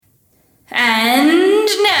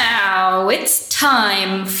Now it's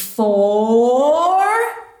time for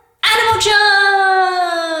Animal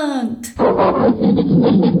Junk!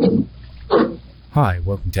 Hi,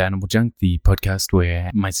 welcome to Animal Junk, the podcast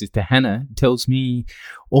where my sister Hannah tells me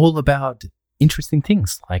all about interesting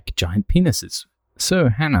things like giant penises. So,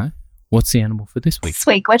 Hannah, what's the animal for this week? This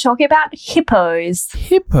week we're talking about hippos.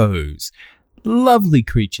 Hippos. Lovely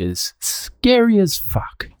creatures. Scary as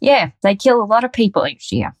fuck. Yeah, they kill a lot of people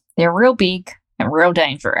each year. They're real big and real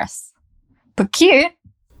dangerous. But cute.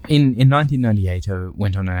 In 1998, I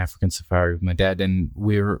went on an African safari with my dad, and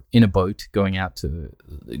we were in a boat going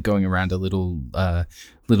around a little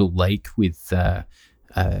lake with an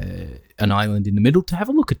island in the middle to have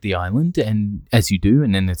a look at the island, and as you do,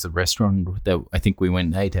 and then there's a restaurant that I think we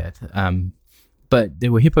went and ate at. But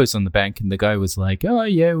there were hippos on the bank, and the guy was like, "Oh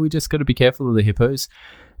yeah, we just got to be careful of the hippos."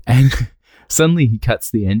 And suddenly he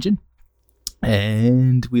cuts the engine,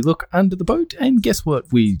 and we look under the boat, and guess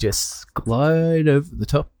what? We just glide over the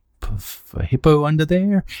top of a hippo under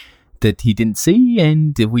there that he didn't see,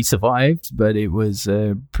 and we survived, but it was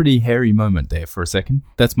a pretty hairy moment there for a second.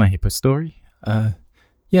 That's my hippo story.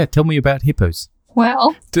 Yeah, tell me about hippos.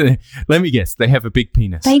 Well, let me guess, they have a big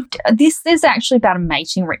penis. This is actually about a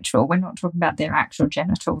mating ritual. We're not talking about their actual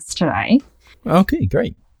genitals today. Okay,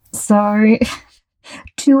 great. So,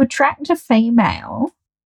 to attract a female,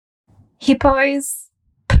 hippos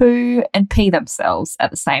poo and pee themselves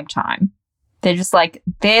at the same time. They're just like,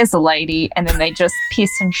 there's a lady, and then they just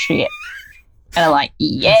piss and shit. And they're like,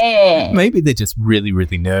 yeah. Maybe they're just really,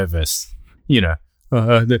 really nervous. You know,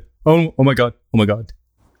 oh my God.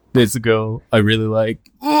 There's a girl I really like.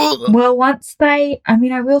 Well,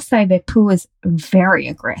 I will say their poo is very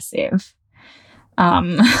aggressive.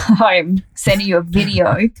 I'm sending you a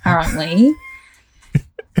video currently.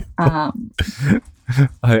 I'm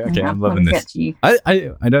loving this.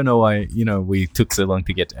 I don't know why, we took so long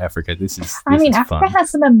to get to Africa. This is Africa fun. has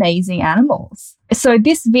some amazing animals. So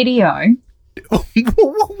this video.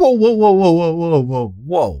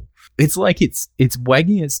 Whoa. It's like it's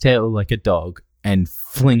wagging its tail like a dog and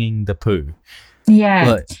flinging the poo.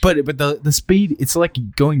 Yeah. But the speed, it's like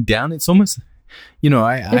going down. It's almost,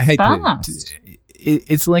 I hate fast.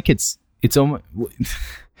 It's like it's almost,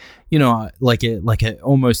 like a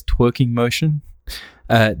almost twerking motion.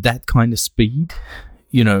 That kind of speed,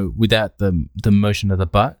 without the motion of the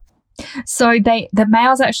butt. So the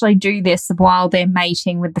males actually do this while they're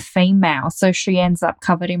mating with the female, so she ends up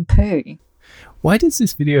covered in poo. Why does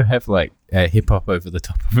this video have like hip hop over the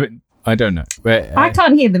top of it? I don't know. I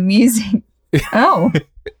can't hear the music. Oh.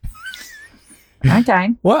 Okay.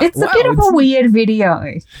 What? It's a bit of a weird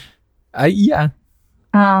video. Yeah.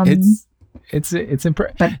 It's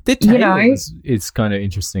impressive. But the tail is kind of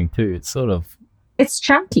interesting too. It's sort of. It's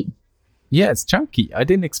chunky. Yeah, it's chunky. I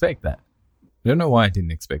didn't expect that. I don't know why I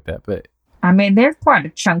didn't expect that, but. They're quite a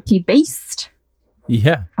chunky beast.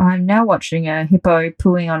 Yeah. I'm now watching a hippo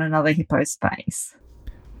pooing on another hippo's face.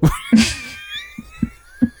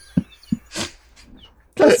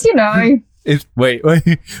 Because, Wait.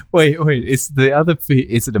 Is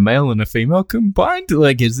it a male and a female combined?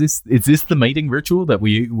 Like, is this the mating ritual that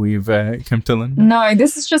we've come to learn? No,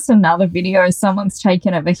 this is just another video someone's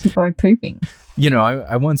taken of a hippo pooping.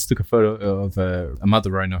 I once took a photo of a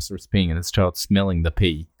mother rhinoceros peeing and its child smelling the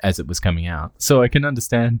pee as it was coming out. So I can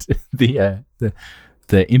understand the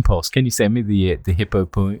impulse. Can you send me the hippo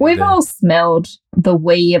poo? We've all smelled the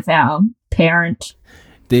wee of our parent.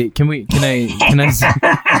 Can I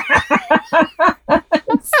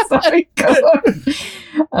So good.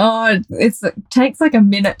 Oh, it takes like a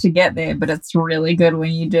minute to get there, but it's really good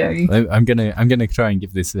when you do. I'm gonna try and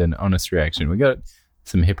give this an honest reaction. We got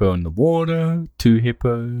some hippo in the water, 2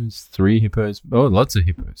 hippos, 3 hippos, lots of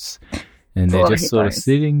hippos, and they're just sort of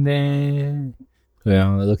sitting there.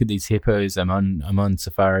 Well, look at these hippos. I'm on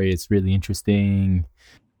safari. It's really interesting.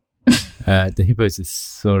 The hippos is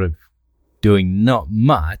sort of doing not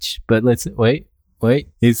much, but let's wait.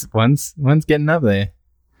 One's getting up there.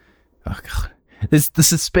 Oh God, the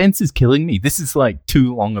suspense is killing me. This is like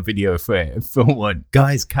too long a video for what?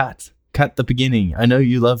 Guys, cut the beginning. I know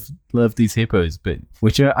you love these hippos, but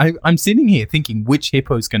I'm sitting here thinking, which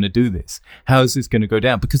hippo's going to do this? How is this going to go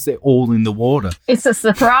down? Because they're all in the water. It's a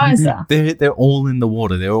surpriser. They're all in the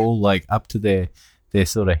water. They're all like up to their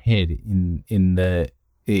sort of head in the.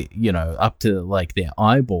 Up to like their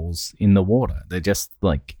eyeballs in the water. They're just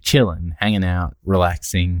like chilling, hanging out,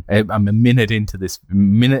 relaxing. I'm a minute into this,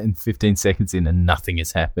 minute and 15 seconds in, and nothing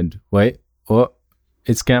has happened. Wait,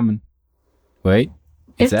 it's coming. Wait,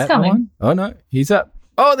 is that coming. One? Oh no, he's up.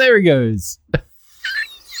 Oh, there he goes.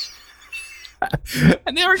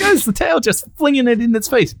 And there it goes, the tail just flinging it in its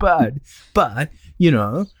face. But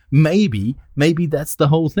maybe that's the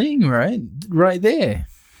whole thing, right there.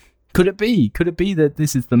 Could it be that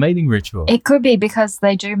this is the mating ritual? It could be because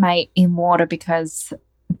they do mate in water because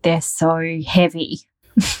they're so heavy.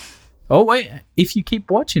 Oh wait, if you keep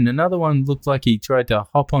watching, another one looked like he tried to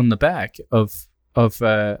hop on the back of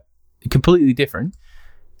completely different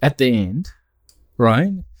at the end,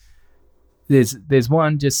 right? There's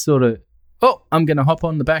one just sort of, oh, I'm gonna hop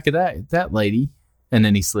on the back of that lady, and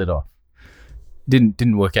then he slid off.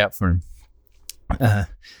 Didn't work out for him.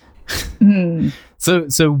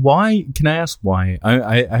 So why? Can I ask why?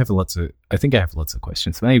 I have lots of. I think I have lots of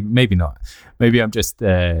questions. Maybe not. Maybe I'm just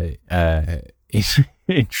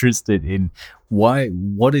interested in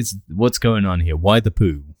what's going on here. Why the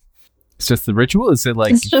poo? It's just the ritual. Is it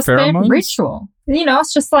like it's just pheromones? Their ritual?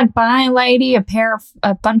 It's just like buying a lady a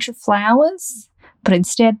bunch of flowers, but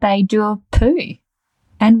instead they do a poo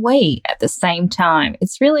and wee at the same time.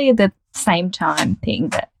 It's really the same time thing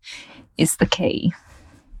that is the key.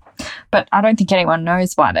 But I don't think anyone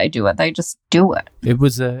knows why they do it. They just do it. It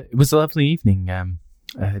was a lovely evening.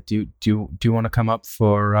 Do you want to come up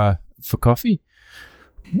for coffee?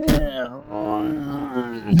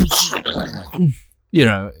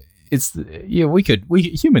 We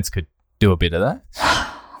humans could do a bit of that.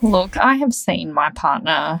 Look, I have seen my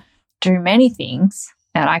partner do many things,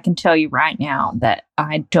 and I can tell you right now that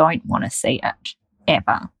I don't want to see it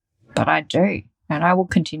ever, but I do. And I will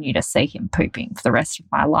continue to see him pooping for the rest of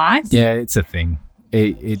my life. Yeah, it's a thing.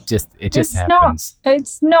 It just happens.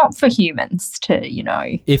 It's not for humans to,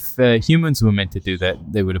 If humans were meant to do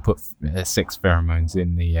that, they would have put sex pheromones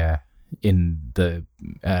in the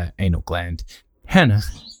anal gland. Hannah.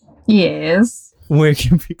 Yes. Where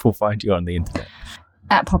can people find you on the internet?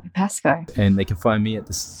 At Poppy Pasco. And they can find me at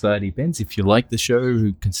the Society of Bends. If you like the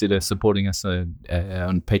show, consider supporting us on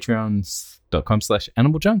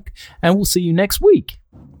patreons.com/animaljunk. And we'll see you next week.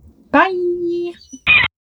 Bye.